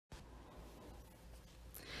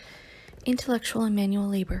Intellectual and Manual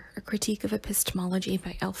Labor, A Critique of Epistemology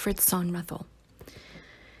by Alfred Sohn-Rethel.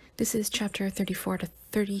 This is chapter 34 to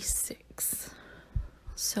 36.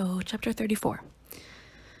 So, chapter 34.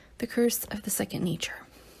 The Curse of the Second Nature.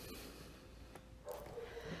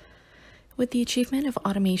 With the achievement of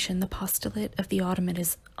automation, the postulate of the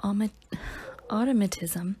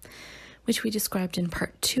automatism, which we described in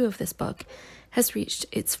part 2 of this book, has reached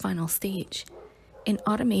its final stage. In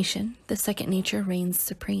automation, the second nature reigns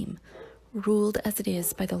supreme, ruled as it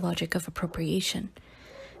is by the logic of appropriation.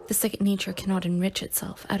 The second nature cannot enrich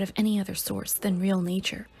itself out of any other source than real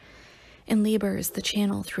nature, and labor is the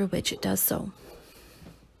channel through which it does so.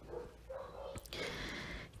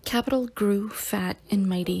 Capital grew fat and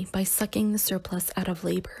mighty by sucking the surplus out of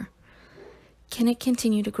labor. Can it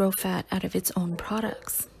continue to grow fat out of its own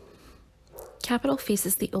products? Capital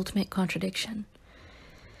faces the ultimate contradiction.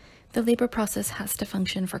 The labor process has to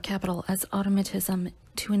function for capital as automatism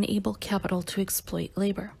to enable capital to exploit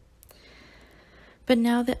labor. But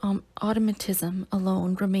now the automatism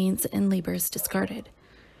alone remains and labor is discarded.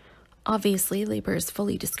 Obviously, labor is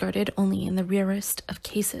fully discarded only in the rarest of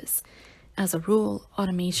cases. As a rule,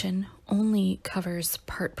 automation only covers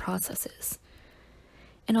part processes.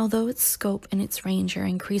 And although its scope and its range are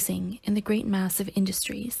increasing in the great mass of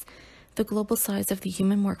industries, the global size of the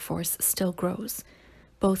human workforce still grows,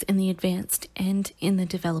 both in the advanced and in the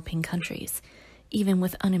developing countries, even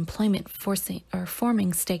with unemployment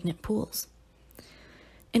forming stagnant pools.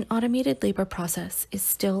 An automated labor process is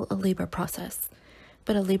still a labor process,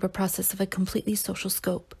 but a labor process of a completely social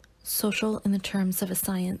scope, social in the terms of a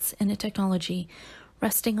science and a technology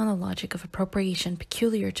resting on the logic of appropriation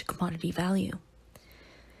peculiar to commodity value.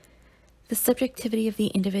 The subjectivity of the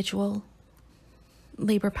individual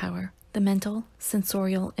labor power, the mental,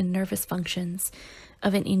 sensorial, and nervous functions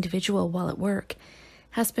of an individual while at work,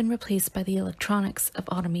 has been replaced by the electronics of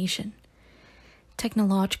automation.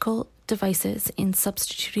 Technological devices, in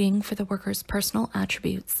substituting for the worker's personal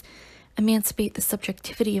attributes, emancipate the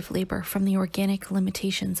subjectivity of labor from the organic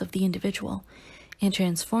limitations of the individual and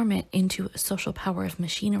transform it into a social power of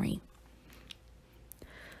machinery.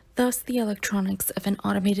 Thus, the electronics of an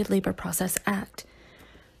automated labor process act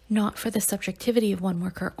not for the subjectivity of one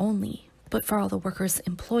worker only, but for all the workers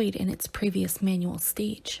employed in its previous manual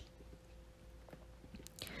stage.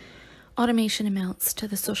 Automation amounts to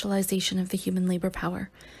the socialization of the human labor power,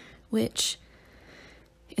 which,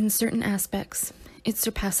 in certain aspects, it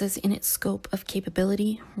surpasses in its scope of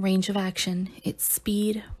capability, range of action, its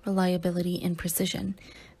speed, reliability, and precision,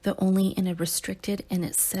 though only in a restricted and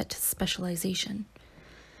a set specialization.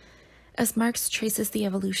 As Marx traces the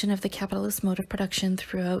evolution of the capitalist mode of production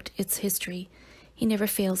throughout its history, he never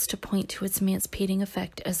fails to point to its emancipating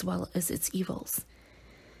effect as well as its evils.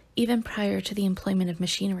 Even prior to the employment of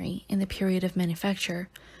machinery in the period of manufacture,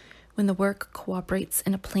 when the work cooperates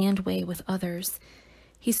in a planned way with others,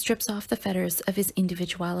 he strips off the fetters of his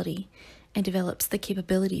individuality and develops the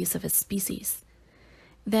capabilities of his species.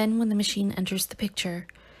 Then, when the machine enters the picture,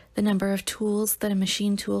 the number of tools that a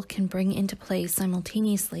machine tool can bring into play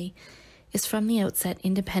simultaneously is from the outset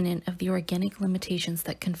independent of the organic limitations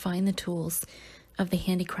that confine the tools of the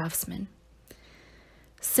handicraftsman.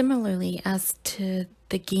 Similarly, as to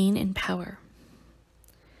the gain in power.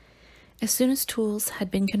 As soon as tools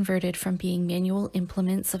had been converted from being manual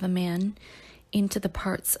implements of a man into the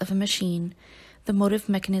parts of a machine, the motive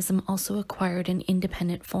mechanism also acquired an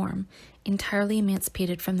independent form, entirely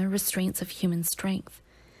emancipated from the restraints of human strength.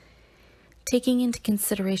 Taking into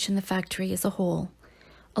consideration the factory as a whole,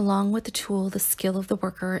 along with the tool, the skill of the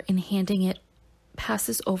worker in handling it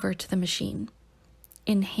passes over to the machine.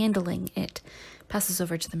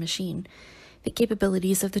 The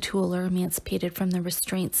capabilities of the tool are emancipated from the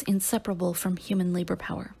restraints inseparable from human labor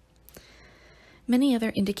power. Many other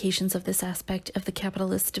indications of this aspect of the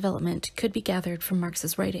capitalist development could be gathered from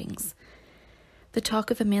Marx's writings. The talk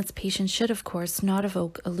of emancipation should, of course, not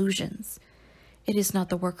evoke illusions. It is not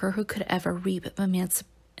the worker who could ever reap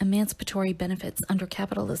emancipatory benefits under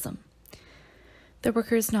capitalism. The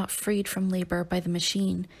worker is not freed from labor by the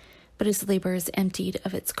machine, but his labor is emptied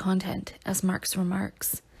of its content, as Marx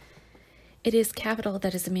remarks. It is capital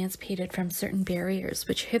that is emancipated from certain barriers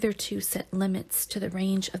which hitherto set limits to the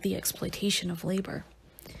range of the exploitation of labor.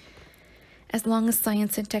 As long as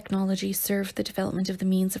science and technology serve the development of the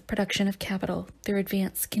means of production of capital, their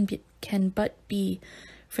advance can but be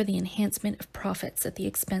for the enhancement of profits at the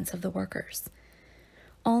expense of the workers.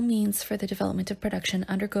 All means for the development of production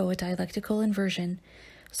undergo a dialectical inversion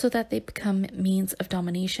so that they become means of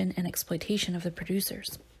domination and exploitation of the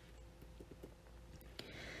producers.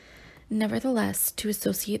 Nevertheless, to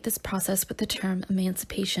associate this process with the term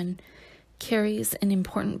emancipation carries an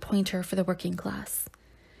important pointer for the working class.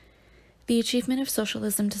 The achievement of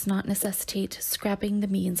socialism does not necessitate scrapping the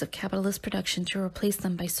means of capitalist production to replace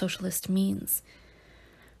them by socialist means.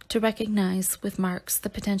 To recognize, with Marx, the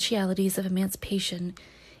potentialities of emancipation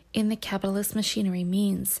in the capitalist machinery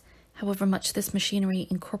means, however much this machinery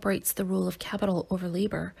incorporates the rule of capital over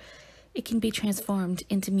labor, it can be transformed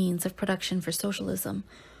into means of production for socialism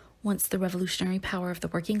once the revolutionary power of the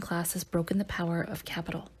working class has broken the power of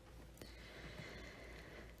capital.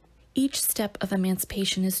 Each step of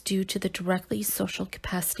emancipation is due to the directly social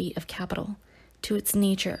capacity of capital, to its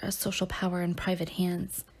nature as social power in private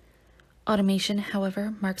hands. Automation,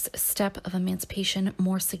 however, marks a step of emancipation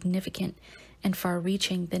more significant and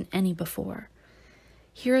far-reaching than any before.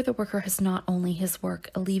 Here the worker has not only his work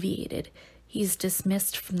alleviated, he is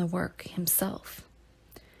dismissed from the work himself.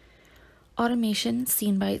 Automation,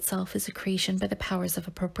 seen by itself, is a creation by the powers of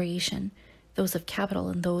appropriation, those of capital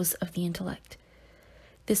and those of the intellect.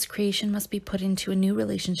 This creation must be put into a new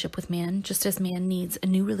relationship with man, just as man needs a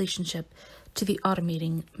new relationship to the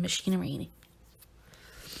automating machinery.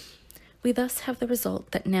 We thus have the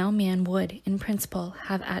result that now man would, in principle,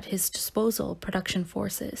 have at his disposal production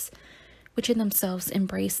forces, which in themselves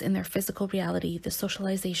embrace in their physical reality the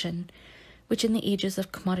socialization which in the ages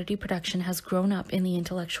of commodity production has grown up in the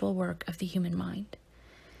intellectual work of the human mind.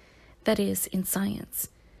 That is, in science.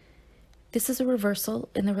 This is a reversal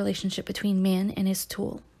in the relationship between man and his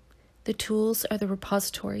tool. The tools are the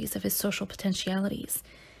repositories of his social potentialities,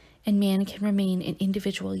 and man can remain an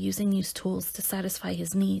individual using these tools to satisfy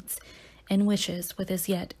his needs and wishes with as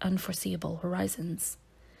yet unforeseeable horizons.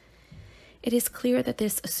 It is clear that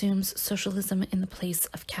this assumes socialism in the place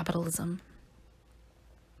of capitalism.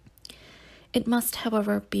 It must,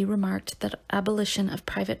 however, be remarked that abolition of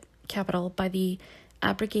private capital by the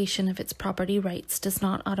abrogation of its property rights does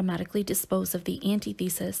not automatically dispose of the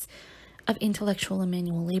antithesis of intellectual and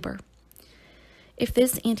manual labor. If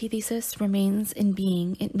this antithesis remains in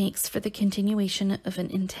being, it makes for the continuation of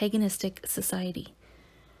an antagonistic society.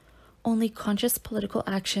 Only conscious political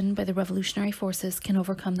action by the revolutionary forces can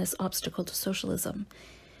overcome this obstacle to socialism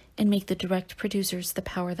and make the direct producers the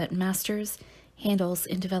power that masters, handles,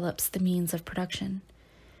 and develops the means of production.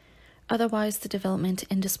 Otherwise, the development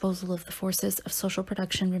and disposal of the forces of social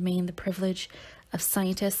production remain the privilege of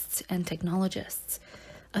scientists and technologists,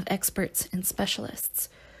 of experts and specialists,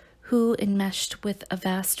 who, enmeshed with a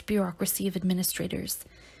vast bureaucracy of administrators,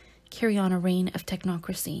 carry on a reign of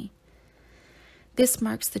technocracy. This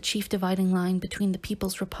marks the chief dividing line between the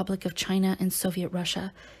People's Republic of China and Soviet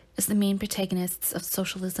Russia as the main protagonists of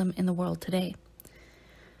socialism in the world today.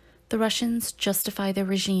 The Russians justify their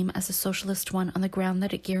regime as a socialist one on the ground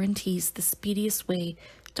that it guarantees the speediest way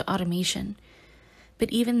to automation. But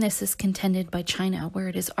even this is contended by China, where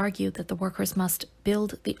it is argued that the workers must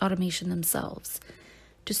build the automation themselves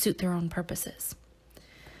to suit their own purposes.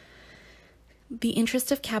 The interest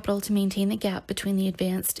of capital to maintain the gap between the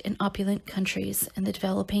advanced and opulent countries and the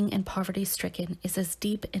developing and poverty-stricken is as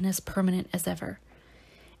deep and as permanent as ever,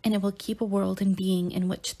 and it will keep a world in being in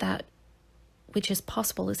which that which is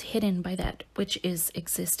possible is hidden by that which is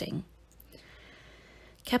existing.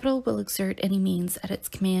 Capital will exert any means at its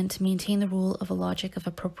command to maintain the rule of a logic of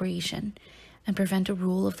appropriation and prevent a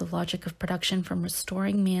rule of the logic of production from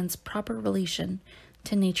restoring man's proper relation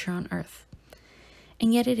to nature on earth.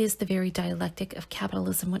 And yet it is the very dialectic of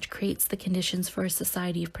capitalism which creates the conditions for a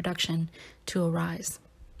society of production to arise.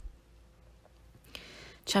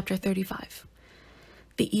 Chapter 35.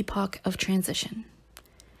 The Epoch of Transition.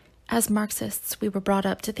 As Marxists, we were brought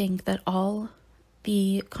up to think that all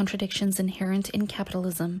the contradictions inherent in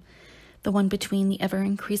capitalism, the one between the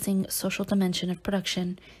ever-increasing social dimension of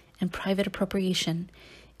production and private appropriation,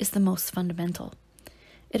 is the most fundamental.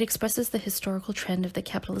 It expresses the historical trend of the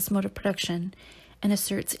capitalist mode of production and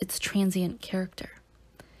asserts its transient character.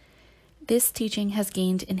 This teaching has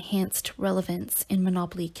gained enhanced relevance in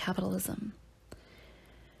monopoly capitalism.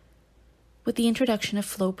 With the introduction of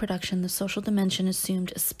flow production, the social dimension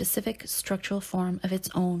assumed a specific structural form of its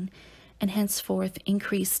own and henceforth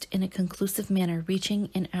increased in a conclusive manner, reaching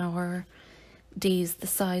in our days the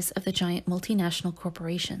size of the giant multinational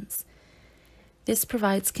corporations. This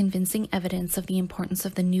provides convincing evidence of the importance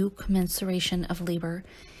of the new commensuration of labor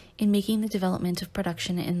in making the development of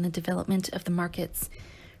production and the development of the markets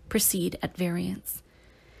proceed at variance.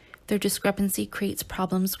 Their discrepancy creates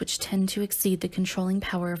problems which tend to exceed the controlling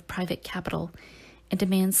power of private capital and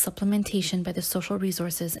demands supplementation by the social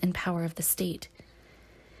resources and power of the state.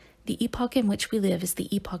 The epoch in which we live is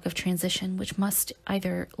the epoch of transition, which must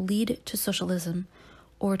either lead to socialism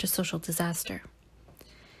or to social disaster.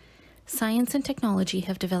 Science and technology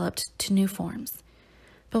have developed to new forms.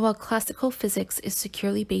 But while classical physics is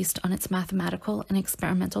securely based on its mathematical and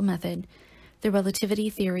experimental method, the relativity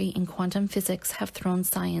theory and quantum physics have thrown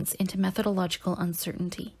science into methodological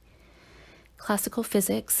uncertainty. Classical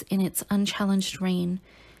physics, in its unchallenged reign,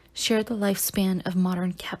 shared the lifespan of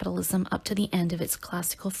modern capitalism up to the end of its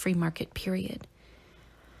classical free market period.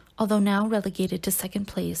 Although now relegated to second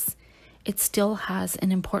place, it still has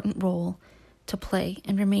an important role to play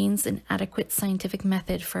and remains an adequate scientific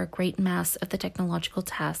method for a great mass of the technological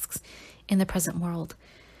tasks in the present world,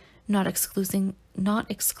 not excluding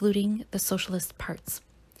the socialist parts.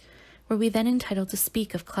 Were we then entitled to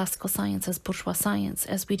speak of classical science as bourgeois science,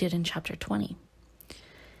 as we did in Chapter 20?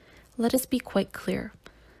 Let us be quite clear.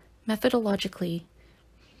 Methodologically,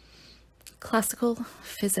 classical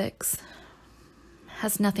physics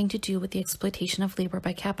has nothing to do with the exploitation of labor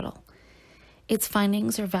by capital. Its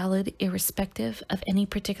findings are valid irrespective of any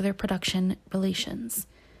particular production relations.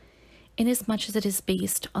 Inasmuch as it is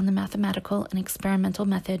based on the mathematical and experimental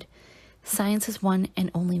method, science is one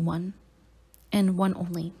and one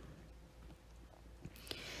only.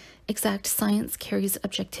 Exact science carries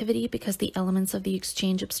objectivity because the elements of the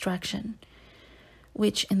exchange abstraction,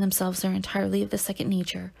 which in themselves are entirely of the second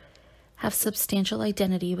nature, have substantial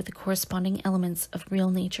identity with the corresponding elements of real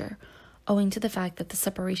nature, owing to the fact that the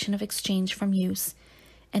separation of exchange from use,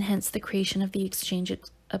 and hence the creation of the exchange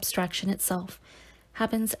abstraction itself,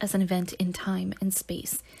 happens as an event in time and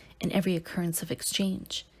space in every occurrence of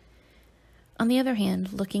exchange. On the other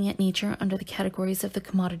hand, looking at nature under the categories of the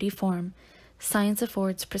commodity form, science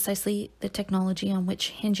affords precisely the technology on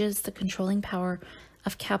which hinges the controlling power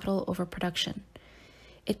of capital over production.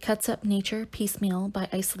 It cuts up nature piecemeal by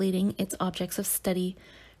isolating its objects of study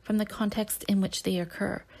from the context in which they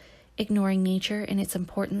occur, ignoring nature in its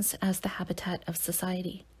importance as the habitat of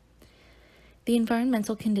society. The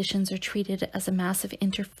environmental conditions are treated as a mass of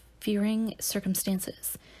interfering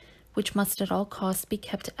circumstances, which must at all costs be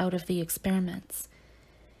kept out of the experiments.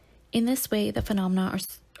 In this way, the phenomena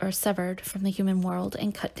are severed from the human world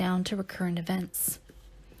and cut down to recurrent events.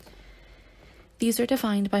 These are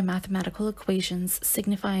defined by mathematical equations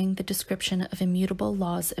signifying the description of immutable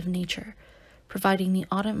laws of nature, providing the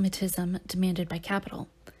automatism demanded by capital.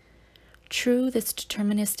 True, this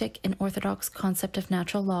deterministic and orthodox concept of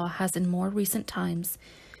natural law has in more recent times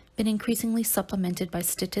been increasingly supplemented by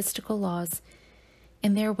statistical laws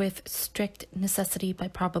and therewith strict necessity by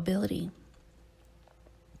probability.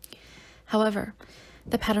 However,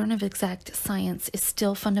 the pattern of exact science is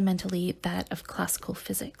still fundamentally that of classical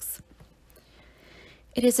physics.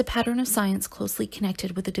 It is a pattern of science closely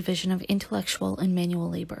connected with the division of intellectual and manual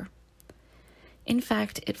labor. In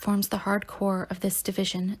fact, it forms the hard core of this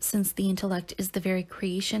division, since the intellect is the very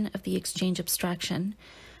creation of the exchange abstraction,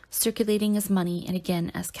 circulating as money and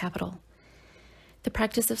again as capital. The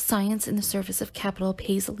practice of science in the service of capital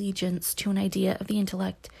pays allegiance to an idea of the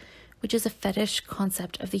intellect, which is a fetish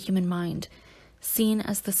concept of the human mind, seen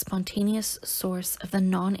as the spontaneous source of the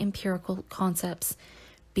non-empirical concepts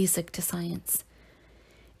basic to science.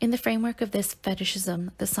 In the framework of this fetishism,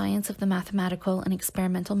 the science of the mathematical and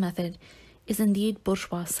experimental method is indeed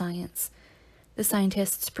bourgeois science, the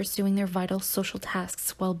scientists pursuing their vital social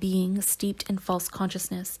tasks while being steeped in false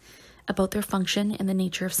consciousness about their function and the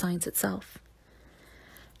nature of science itself.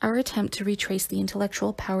 Our attempt to retrace the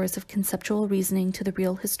intellectual powers of conceptual reasoning to the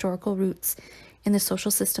real historical roots in the social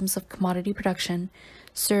systems of commodity production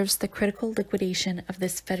serves the critical liquidation of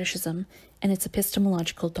this fetishism and its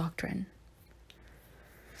epistemological doctrine.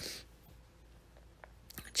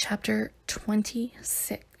 Chapter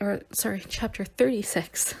 36,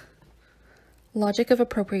 Logic of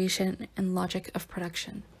Appropriation and Logic of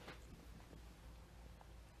Production.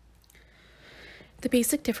 The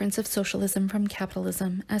basic difference of socialism from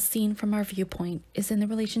capitalism, as seen from our viewpoint, is in the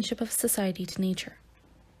relationship of society to nature.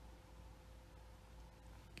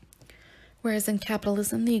 Whereas in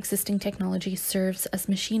capitalism, the existing technology serves as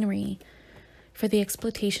machinery for the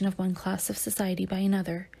exploitation of one class of society by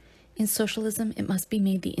another, in socialism it must be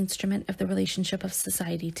made the instrument of the relationship of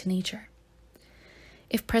society to nature.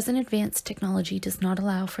 If present advanced technology does not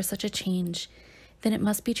allow for such a change, then it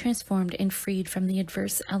must be transformed and freed from the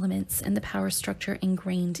adverse elements and the power structure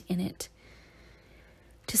ingrained in it.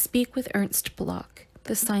 To speak with Ernst Bloch,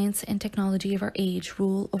 the science and technology of our age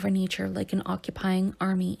rule over nature like an occupying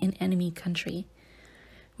army in enemy country,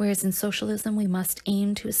 whereas in socialism we must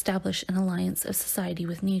aim to establish an alliance of society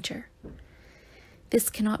with nature. This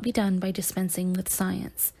cannot be done by dispensing with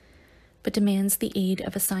science, but demands the aid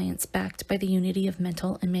of a science backed by the unity of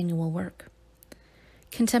mental and manual work.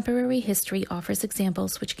 Contemporary history offers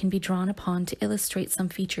examples which can be drawn upon to illustrate some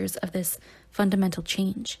features of this fundamental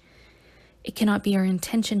change. It cannot be our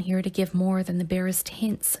intention here to give more than the barest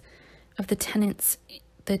hints of the tenets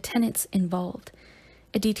involved.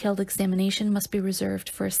 A detailed examination must be reserved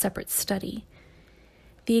for a separate study.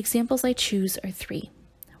 The examples I choose are three.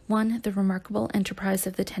 1. The remarkable enterprise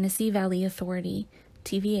of the Tennessee Valley Authority,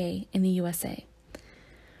 TVA, in the USA.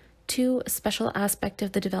 2. A special aspect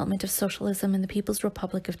of the development of socialism in the People's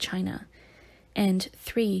Republic of China. And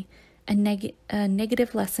 3. A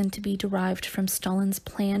negative lesson to be derived from Stalin's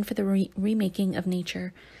plan for the remaking of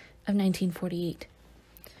nature of 1948.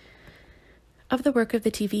 Of the work of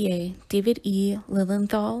the TVA, David E.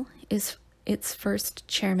 Lilienthal is its first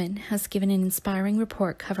chairman, has given an inspiring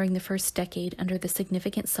report covering the first decade under the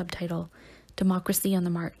significant subtitle, Democracy on the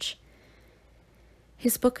March.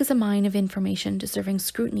 His book is a mine of information deserving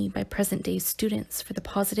scrutiny by present-day students for the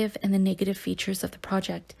positive and the negative features of the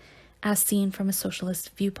project, as seen from a socialist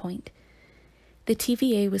viewpoint. The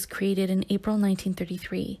TVA was created in April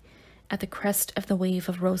 1933, at the crest of the wave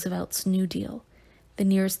of Roosevelt's New Deal, the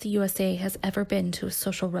nearest the USA has ever been to a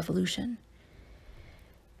social revolution.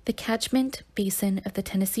 The catchment basin of the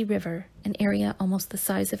Tennessee River, an area almost the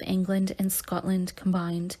size of England and Scotland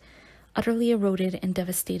combined, utterly eroded and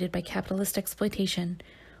devastated by capitalist exploitation,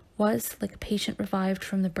 was, like a patient revived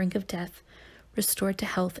from the brink of death, restored to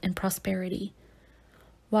health and prosperity.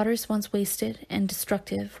 Waters once wasted and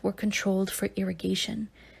destructive were controlled for irrigation,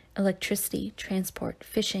 electricity, transport,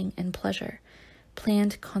 fishing, and pleasure.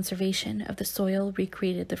 Planned conservation of the soil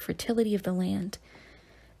recreated the fertility of the land.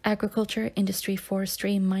 Agriculture, industry,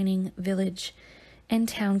 forestry, mining, village, and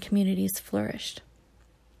town communities flourished.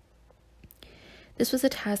 This was a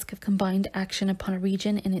task of combined action upon a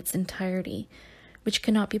region in its entirety, which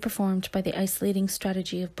cannot be performed by the isolating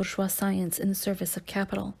strategy of bourgeois science in the service of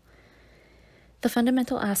capital. The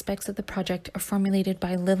fundamental aspects of the project are formulated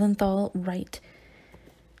by Lilienthal Wright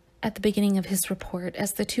at the beginning of his report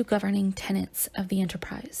as the two governing tenets of the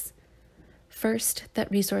enterprise. First,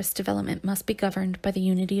 that resource development must be governed by the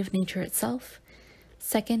unity of nature itself.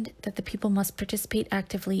 Second, that the people must participate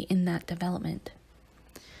actively in that development.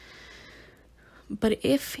 But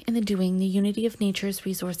if, in the doing, the unity of nature's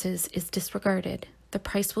resources is disregarded, the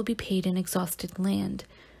price will be paid in exhausted land,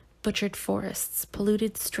 butchered forests,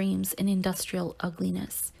 polluted streams, and industrial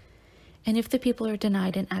ugliness. And if the people are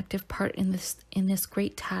denied an active part in this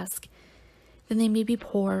great task, then they may be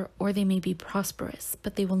poor or they may be prosperous,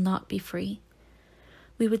 but they will not be free.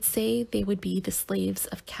 We would say they would be the slaves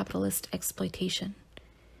of capitalist exploitation.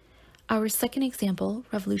 Our second example,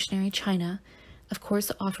 revolutionary China, of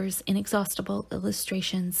course offers inexhaustible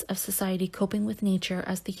illustrations of society coping with nature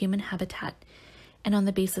as the human habitat and on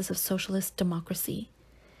the basis of socialist democracy.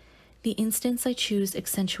 The instance I choose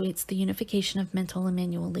accentuates the unification of mental and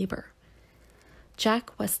manual labor.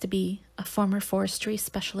 Jack Westaby, a former forestry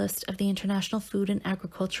specialist of the International Food and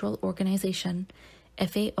Agricultural Organization,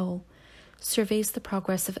 FAO, surveys the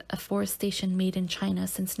progress of afforestation made in China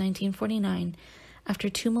since 1949 after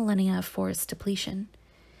 2 millennia of forest depletion.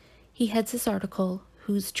 He heads his article,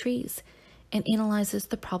 Whose Trees?, and analyzes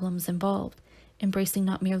the problems involved, embracing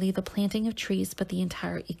not merely the planting of trees but the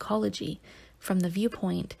entire ecology, from the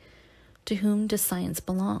viewpoint, to whom does science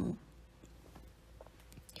belong?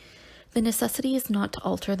 The necessity is not to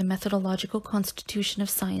alter the methodological constitution of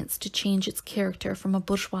science to change its character from a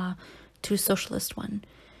bourgeois to a socialist one,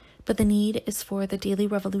 but the need is for the daily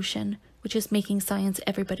revolution, which is making science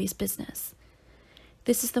everybody's business.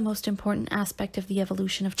 This is the most important aspect of the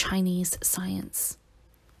evolution of Chinese science.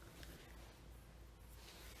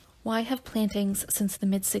 Why have plantings since the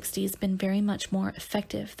mid-60s been very much more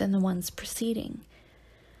effective than the ones preceding?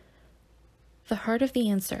 The heart of the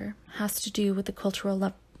answer has to do with the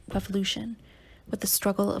cultural revolution, with the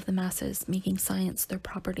struggle of the masses making science their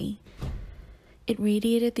property. It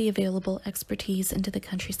radiated the available expertise into the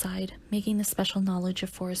countryside, making the special knowledge of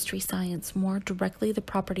forestry science more directly the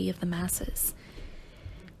property of the masses.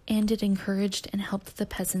 And it encouraged and helped the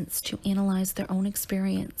peasants to analyze their own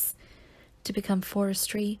experience, to become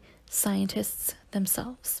forestry scientists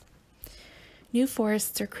themselves. New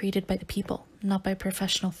forests are created by the people, not by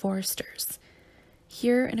professional foresters.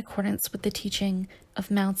 Here, in accordance with the teaching of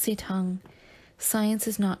Mao Zedong, science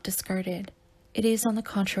is not discarded. It is, on the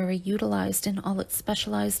contrary, utilized in all its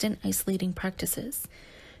specialized and isolating practices,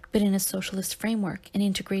 but in a socialist framework and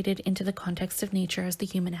integrated into the context of nature as the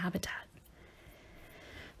human habitat.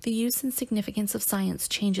 The use and significance of science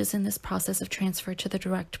changes in this process of transfer to the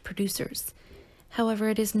direct producers. However,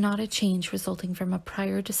 it is not a change resulting from a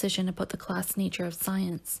prior decision about the class nature of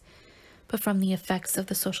science, but from the effects of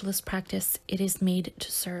the socialist practice it is made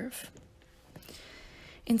to serve.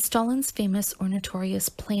 In Stalin's famous or notorious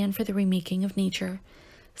plan for the remaking of nature,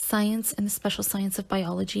 Science and the special science of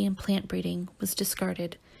biology and plant breeding was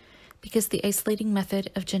discarded because the isolating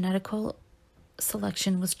method of genetical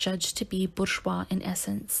selection was judged to be bourgeois in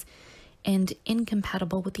essence and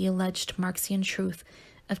incompatible with the alleged Marxian truth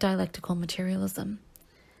of dialectical materialism.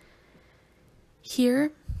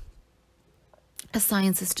 Here, a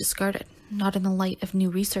science is discarded, not in the light of new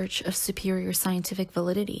research of superior scientific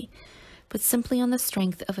validity, but simply on the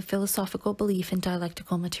strength of a philosophical belief in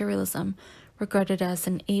dialectical materialism, regarded as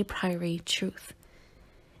an a priori truth.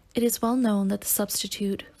 It is well known that the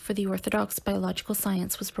substitute for the orthodox biological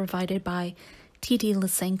science was provided by T.D.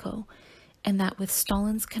 Lysenko, and that with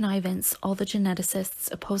Stalin's connivance, all the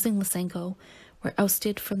geneticists opposing Lysenko were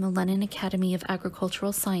ousted from the Lenin Academy of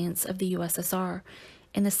Agricultural Science of the USSR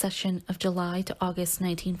in the session of July to August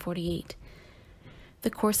 1948. The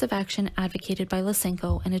course of action advocated by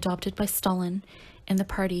Lysenko and adopted by Stalin and the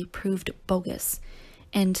party proved bogus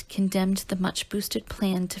and condemned the much-boosted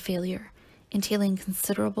plan to failure, entailing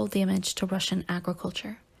considerable damage to Russian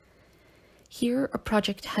agriculture. Here, a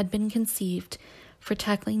project had been conceived for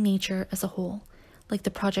tackling nature as a whole, like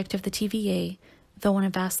the project of the TVA, though on a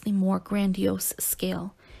vastly more grandiose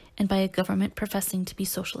scale, and by a government professing to be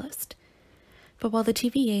socialist. But while the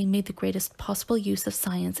TVA made the greatest possible use of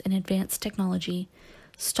science and advanced technology,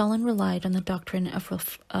 Stalin relied on the doctrine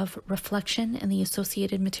of reflection and the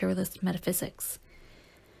associated materialist metaphysics.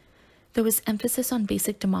 There was emphasis on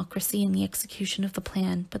basic democracy in the execution of the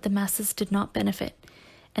plan, but the masses did not benefit,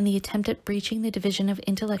 and the attempt at breaching the division of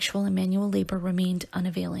intellectual and manual labor remained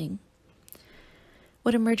unavailing.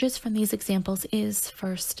 What emerges from these examples is,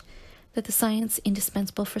 first, that the science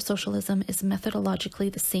indispensable for socialism is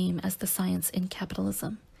methodologically the same as the science in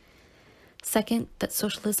capitalism. Second, that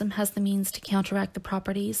socialism has the means to counteract the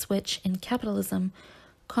properties which, in capitalism,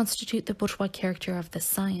 constitute the bourgeois character of this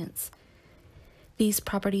science. These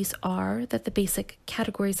properties are that the basic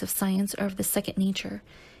categories of science are of the second nature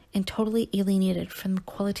and totally alienated from the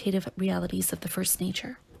qualitative realities of the first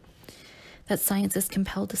nature. That science is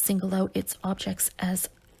compelled to single out its objects as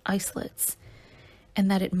isolates,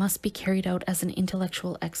 and that it must be carried out as an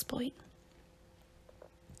intellectual exploit.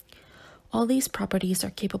 All these properties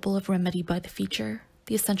are capable of remedy by the feature,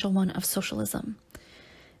 the essential one of socialism,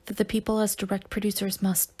 that the people as direct producers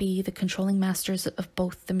must be the controlling masters of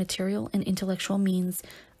both the material and intellectual means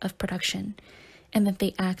of production, and that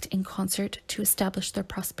they act in concert to establish their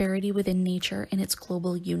prosperity within nature and its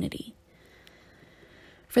global unity.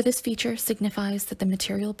 For this feature signifies that the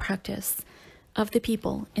material practice of the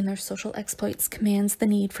people in their social exploits commands the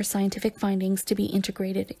need for scientific findings to be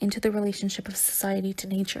integrated into the relationship of society to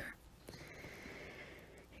nature.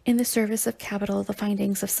 In the service of capital, the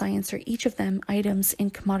findings of science are each of them items in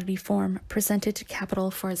commodity form presented to capital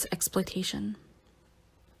for its exploitation.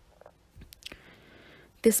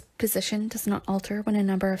 This position does not alter when a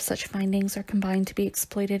number of such findings are combined to be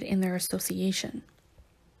exploited in their association.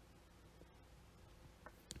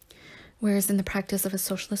 Whereas in the practice of a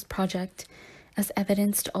socialist project, as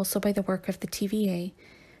evidenced also by the work of the TVA,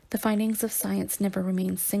 the findings of science never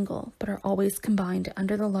remain single, but are always combined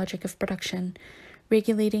under the logic of production,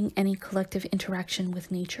 regulating any collective interaction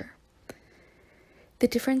with nature. The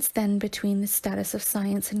difference then between the status of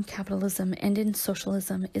science in capitalism and in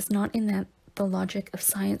socialism is not in that the logic of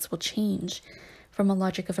science will change from a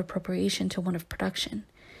logic of appropriation to one of production.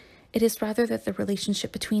 It is rather that the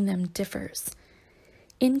relationship between them differs.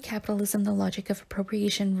 In capitalism, the logic of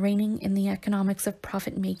appropriation reigning in the economics of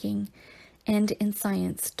profit-making, and in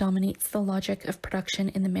science dominates the logic of production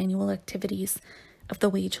in the manual activities of the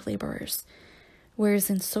wage laborers, whereas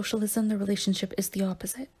in socialism the relationship is the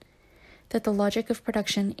opposite, that the logic of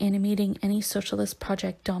production animating any socialist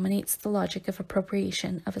project dominates the logic of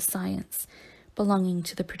appropriation of a science belonging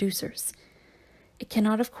to the producers. It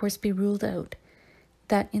cannot, of course, be ruled out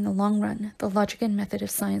that in the long run the logic and method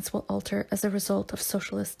of science will alter as a result of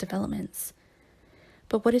socialist developments.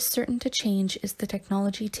 But what is certain to change is the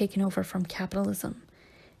technology taken over from capitalism,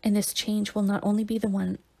 and this change will not only be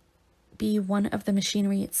one of the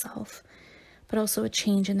machinery itself, but also a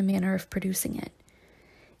change in the manner of producing it.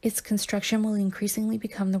 Its construction will increasingly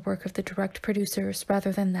become the work of the direct producers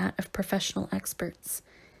rather than that of professional experts.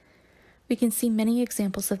 We can see many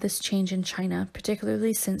examples of this change in China,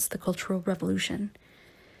 particularly since the Cultural Revolution.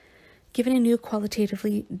 Given a new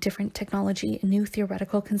qualitatively different technology, a new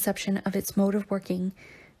theoretical conception of its mode of working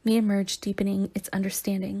may emerge, deepening its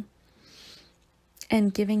understanding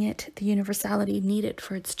and giving it the universality needed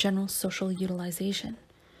for its general social utilization.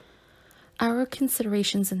 Our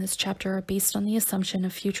considerations in this chapter are based on the assumption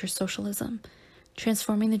of future socialism,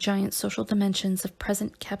 transforming the giant social dimensions of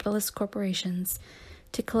present capitalist corporations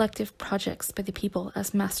to collective projects by the people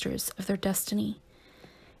as masters of their destiny.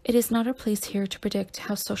 It is not our place here to predict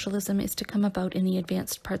how socialism is to come about in the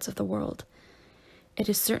advanced parts of the world. It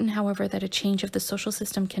is certain, however, that a change of the social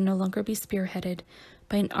system can no longer be spearheaded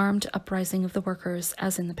by an armed uprising of the workers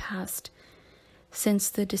as in the past, since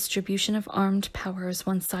the distribution of armed power is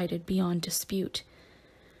one-sided beyond dispute.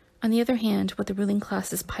 On the other hand, what the ruling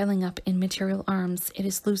class is piling up in material arms, it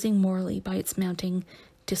is losing morally by its mounting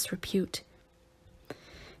disrepute.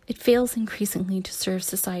 It fails increasingly to serve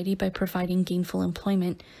society by providing gainful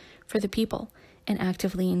employment for the people, and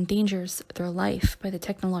actively endangers their life by the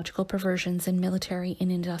technological perversions in military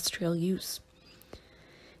and industrial use.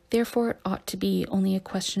 Therefore, it ought to be only a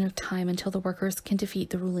question of time until the workers can defeat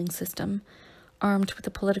the ruling system, armed with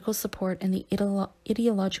the political support and the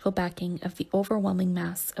ideological backing of the overwhelming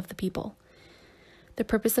mass of the people. The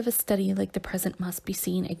purpose of a study like the present must be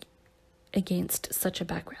seen against such a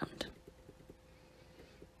background.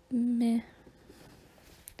 Meh.